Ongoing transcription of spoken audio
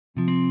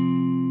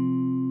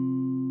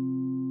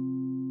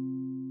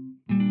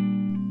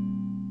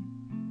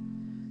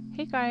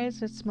Hey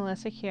guys, it's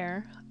Melissa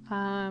here.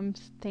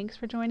 Thanks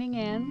for joining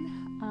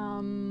in.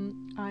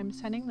 I'm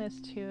sending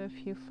this to a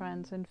few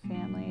friends and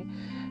family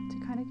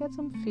to kind of get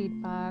some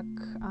feedback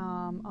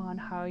on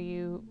how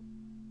you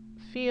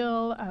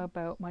feel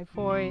about my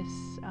voice,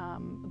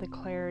 the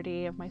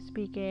clarity of my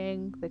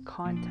speaking, the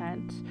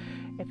content,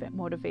 if it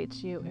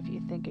motivates you, if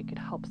you think it could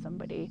help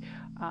somebody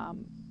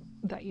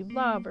that you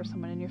love or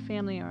someone in your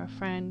family or a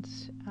friend.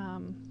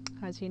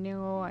 As you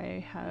know,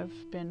 I have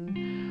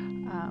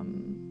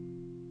been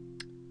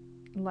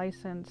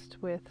licensed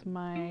with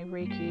my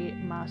Reiki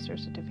Master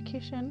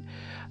Certification,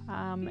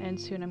 and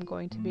soon I'm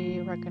going to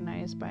be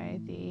recognized by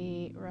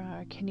the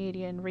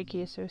Canadian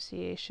Reiki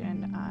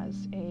Association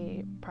as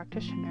a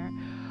practitioner.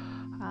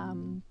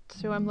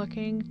 So I'm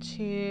looking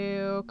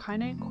to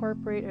kind of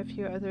incorporate a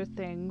few other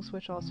things,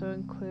 which also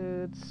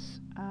includes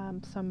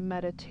some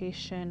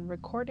meditation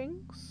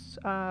recordings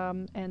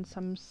and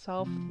some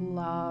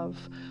self-love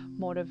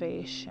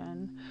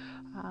motivation,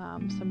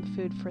 some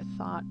food for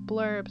thought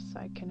blurbs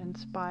that can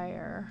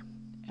inspire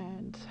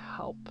and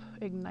help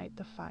ignite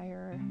the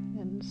fire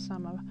in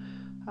some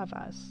of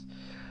us.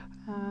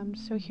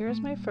 So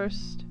here's my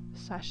first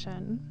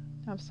session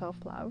of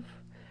self-love,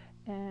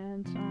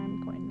 and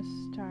I'm going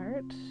to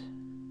start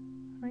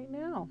right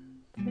now.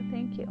 So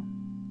thank you.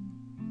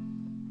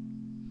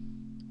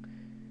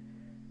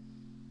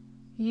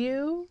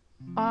 You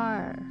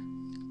are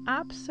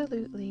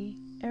absolutely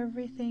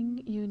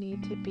everything you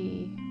need to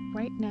be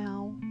right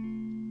now,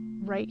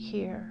 right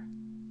here,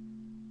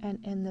 and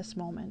in this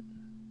moment.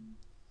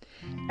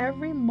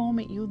 Every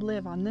moment you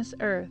live on this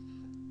earth,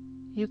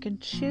 you can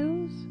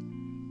choose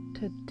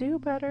to do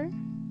better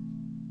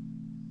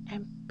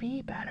and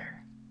be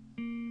better.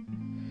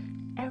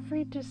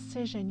 Every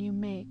decision you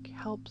make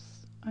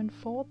helps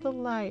unfold the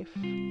life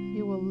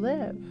you will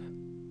live,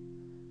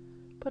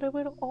 but it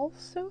will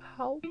also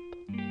help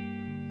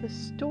the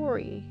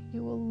story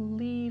you will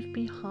leave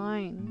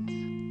behind.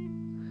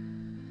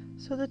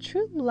 So the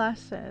true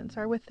lessons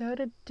are without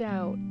a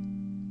doubt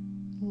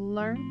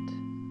learned,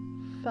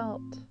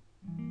 felt,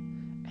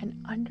 and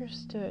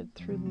understood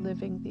through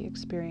living the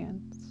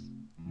experience.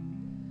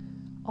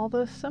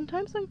 Although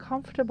sometimes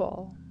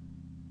uncomfortable,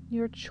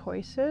 your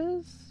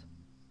choices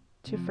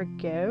to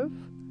forgive,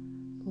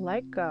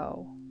 let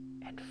go,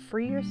 and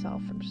free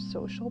yourself from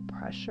social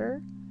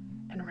pressure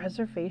and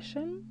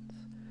reservations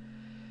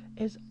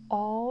is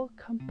all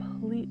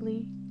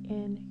completely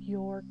in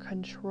your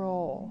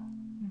control.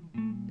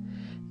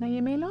 Now,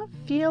 you may not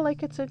feel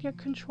like it's in your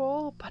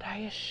control, but I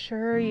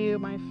assure you,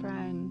 my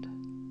friend,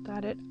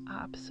 that it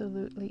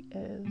absolutely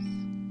is.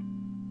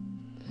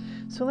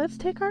 So let's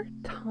take our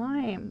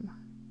time.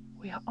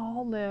 We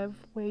all live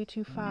way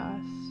too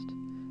fast.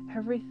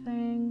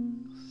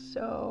 Everything's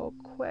so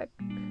quick,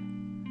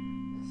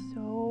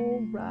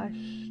 so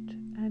rushed,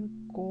 and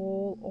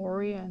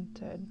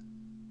goal-oriented.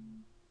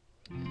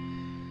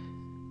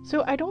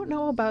 So I don't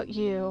know about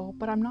you,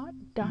 but I'm not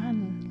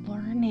done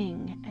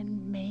learning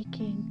and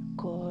making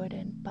good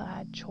and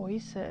bad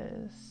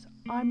choices.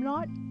 I'm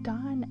not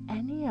done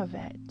any of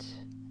it,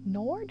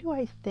 nor do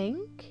I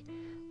think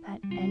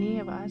that any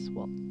of us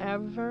will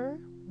ever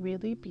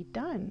really be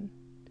done.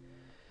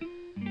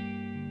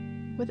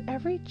 With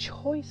every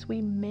choice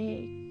we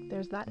make,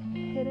 there's that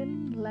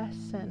hidden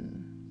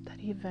lesson that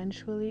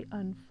eventually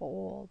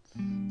unfolds.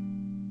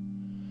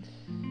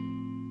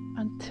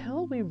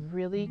 Until we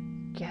really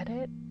get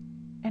it,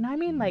 and I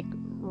mean like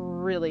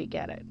really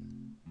get it,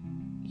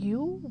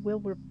 you will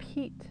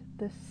repeat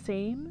the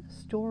same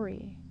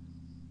story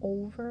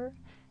over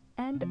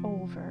and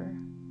over.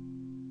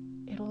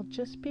 It'll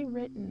just be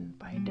written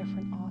by a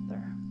different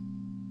author.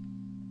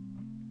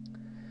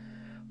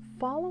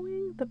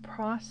 Following the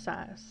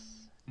process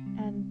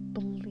and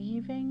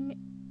believing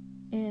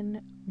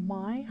in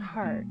my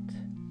heart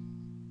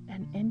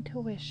and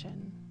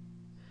intuition,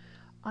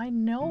 I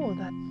know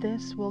that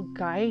this will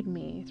guide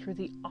me through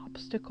the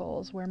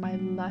obstacles where my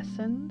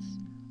lessons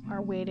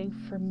are waiting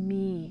for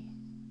me.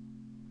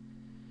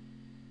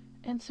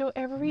 And so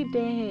every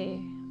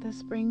day,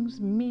 this brings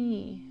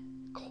me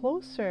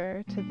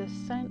closer to the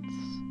sense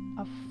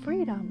of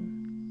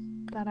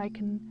freedom that I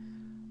can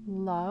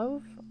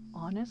love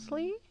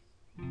honestly,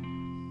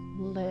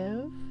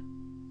 live,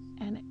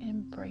 and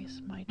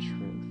embrace my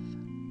truth.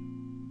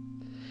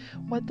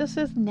 What this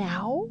is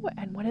now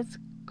and what it's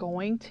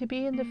going to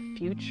be in the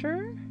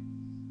future,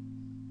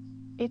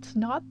 it's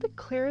not the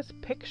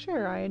clearest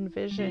picture I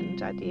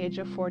envisioned at the age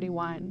of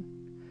 41.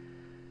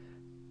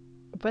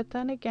 But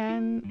then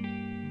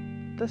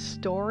again, the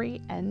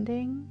story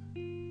ending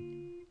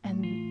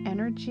and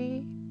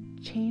energy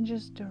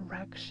changes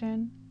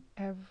direction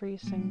every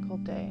single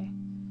day.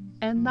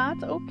 And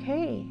that's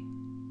okay.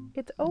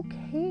 It's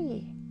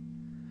okay.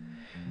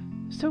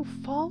 So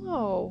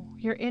follow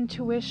your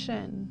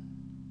intuition.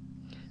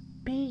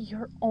 Be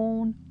your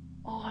own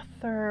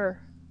author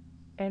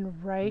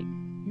and write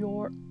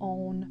your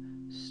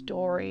own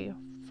story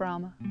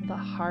from the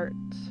heart.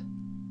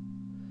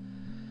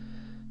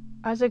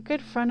 As a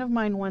good friend of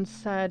mine once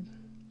said,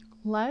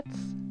 let's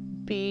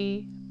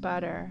be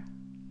better.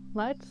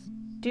 Let's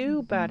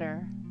do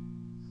better,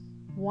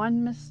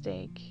 one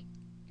mistake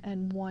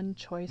and one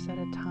choice at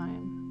a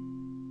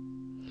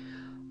time.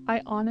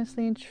 I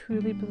honestly and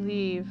truly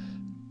believe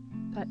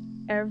that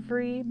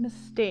every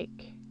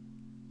mistake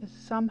is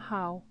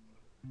somehow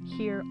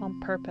here on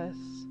purpose,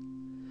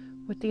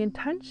 with the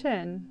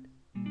intention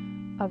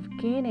of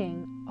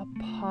gaining a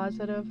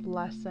positive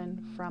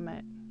lesson from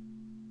it.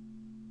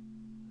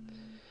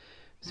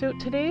 So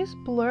today's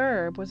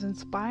blurb was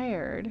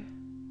inspired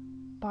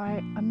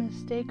by a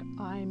mistake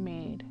I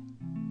made,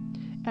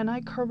 and I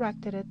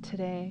corrected it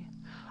today.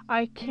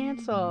 I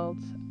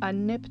canceled a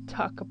nip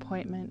tuck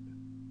appointment.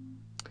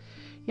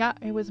 Yeah,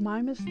 it was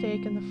my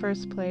mistake in the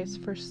first place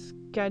for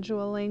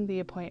scheduling the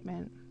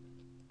appointment.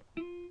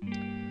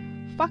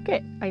 Fuck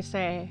it, I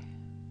say.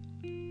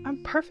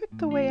 I'm perfect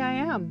the way I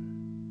am.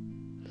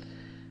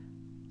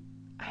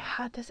 I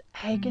had this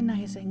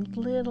agonizing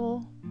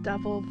little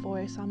devil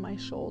voice on my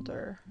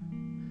shoulder,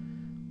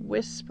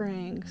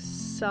 whispering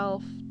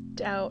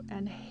self-doubt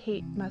and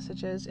hate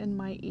messages in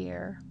my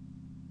ear.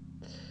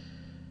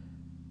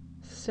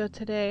 So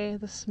today,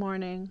 this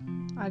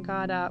morning, I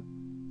got up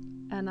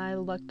and I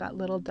looked that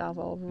little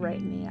devil right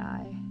in the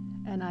eye,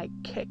 and I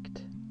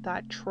kicked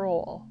that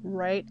troll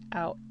right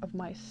out of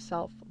my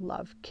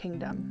self-love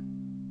kingdom.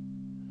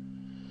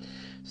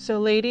 So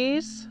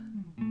ladies,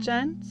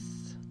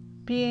 gents,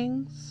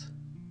 beings,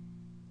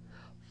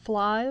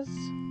 flaws,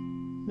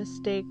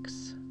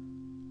 mistakes,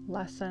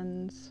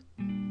 lessons,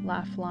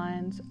 laugh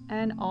lines,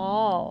 and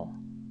all.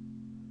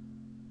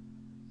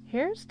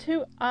 Here's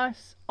to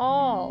us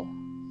all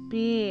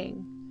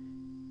being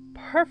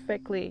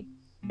perfectly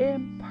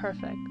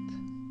imperfect.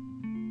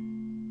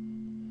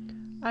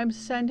 I'm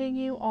sending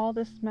you all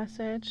this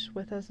message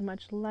with as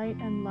much light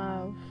and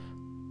love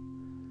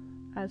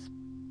as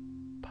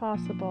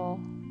possible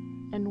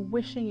and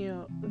wishing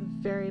you the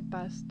very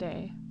best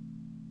day.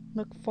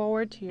 Look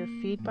forward to your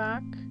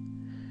feedback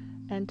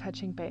and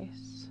touching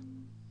base.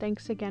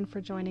 Thanks again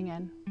for joining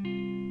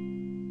in.